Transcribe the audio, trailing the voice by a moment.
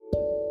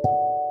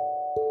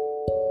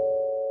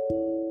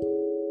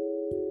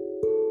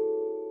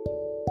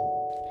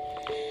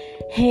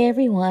Hey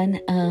everyone,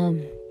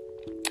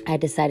 I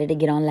decided to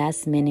get on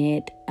last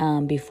minute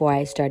before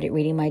I started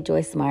reading my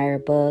Joyce Meyer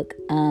book.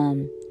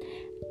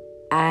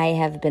 I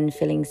have been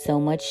feeling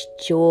so much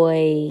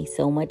joy,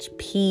 so much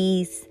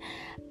peace.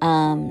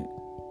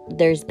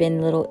 There's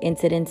been little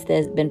incidents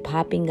that's been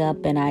popping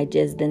up and I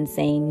just been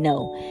saying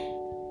no.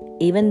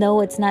 Even though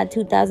it's not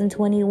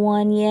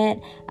 2021 yet,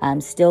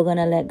 I'm still going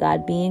to let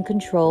God be in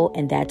control.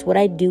 And that's what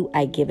I do.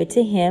 I give it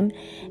to Him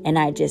and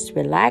I just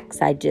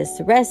relax. I just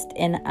rest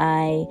and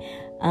I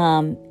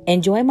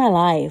enjoy my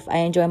life. I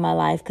enjoy my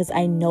life because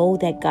I know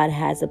that God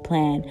has a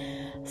plan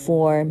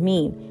for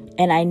me.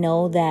 And I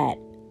know that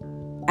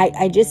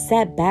I just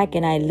sat back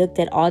and I looked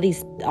at all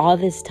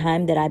this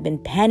time that I've been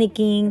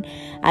panicking.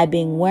 I've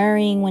been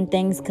worrying when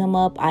things come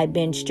up. I've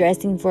been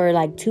stressing for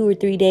like 2 or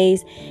 3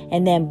 days.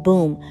 And then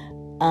boom.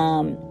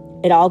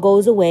 It all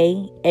goes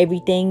away.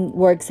 Everything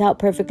works out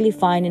perfectly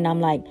fine. And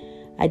I'm like,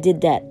 I did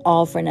that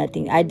all for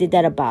nothing. I did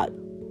that about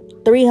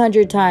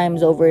 300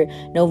 times over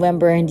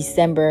November and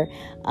December.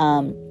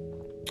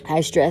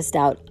 I stressed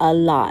out a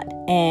lot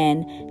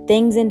and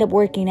things end up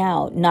working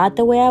out not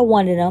the way I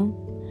wanted them.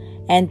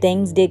 And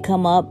things did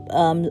come up.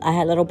 I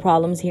had little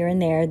problems here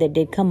and there that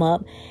did come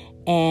up.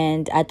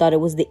 And I thought it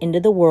was the end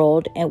of the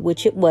world, and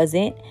which it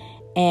wasn't.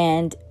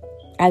 And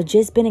I've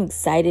just been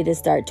excited to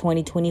start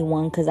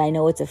 2021 because I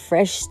know it's a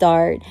fresh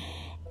start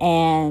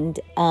and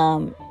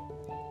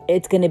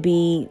it's going to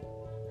be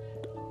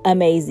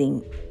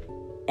amazing.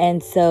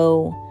 And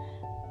so,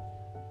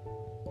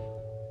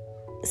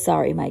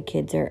 sorry, my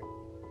kids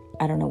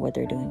I don't know what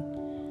they're doing.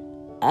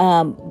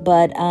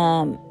 But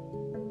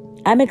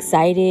I'm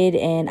excited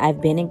and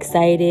I've been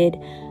excited.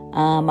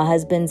 My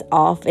husband's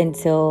off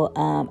until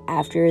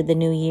after the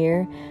new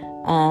year.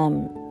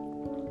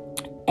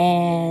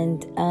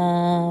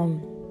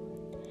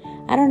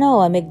 I don't know.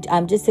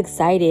 I'm just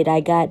excited.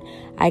 I got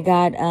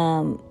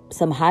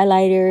some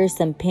highlighters,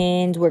 some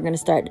pens. We're going to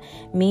start,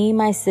 me,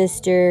 my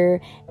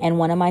sister, and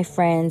one of my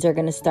friends are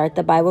going to start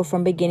the Bible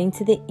from beginning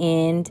to the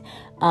end.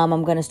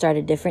 I'm going to start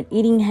a different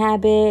eating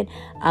habit.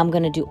 I'm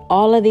going to do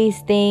all of these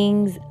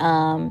things.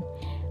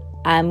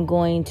 I'm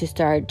going to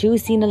start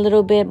juicing a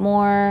little bit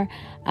more.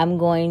 I'm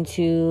going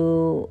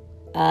to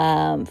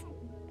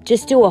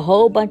just do a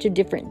whole bunch of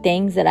different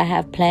things that I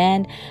have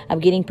planned. I'm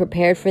getting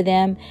prepared for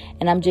them.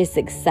 And I'm just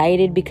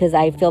excited because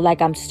I feel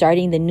like I'm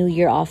starting the new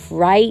year off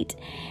right.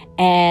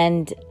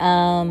 And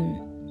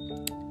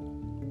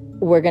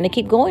we're going to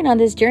keep going on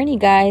this journey,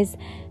 guys.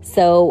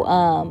 So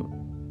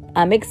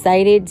I'm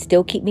excited.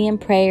 Still keep me in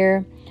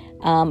prayer.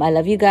 I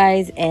love you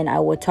guys. And I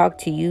will talk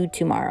to you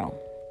tomorrow.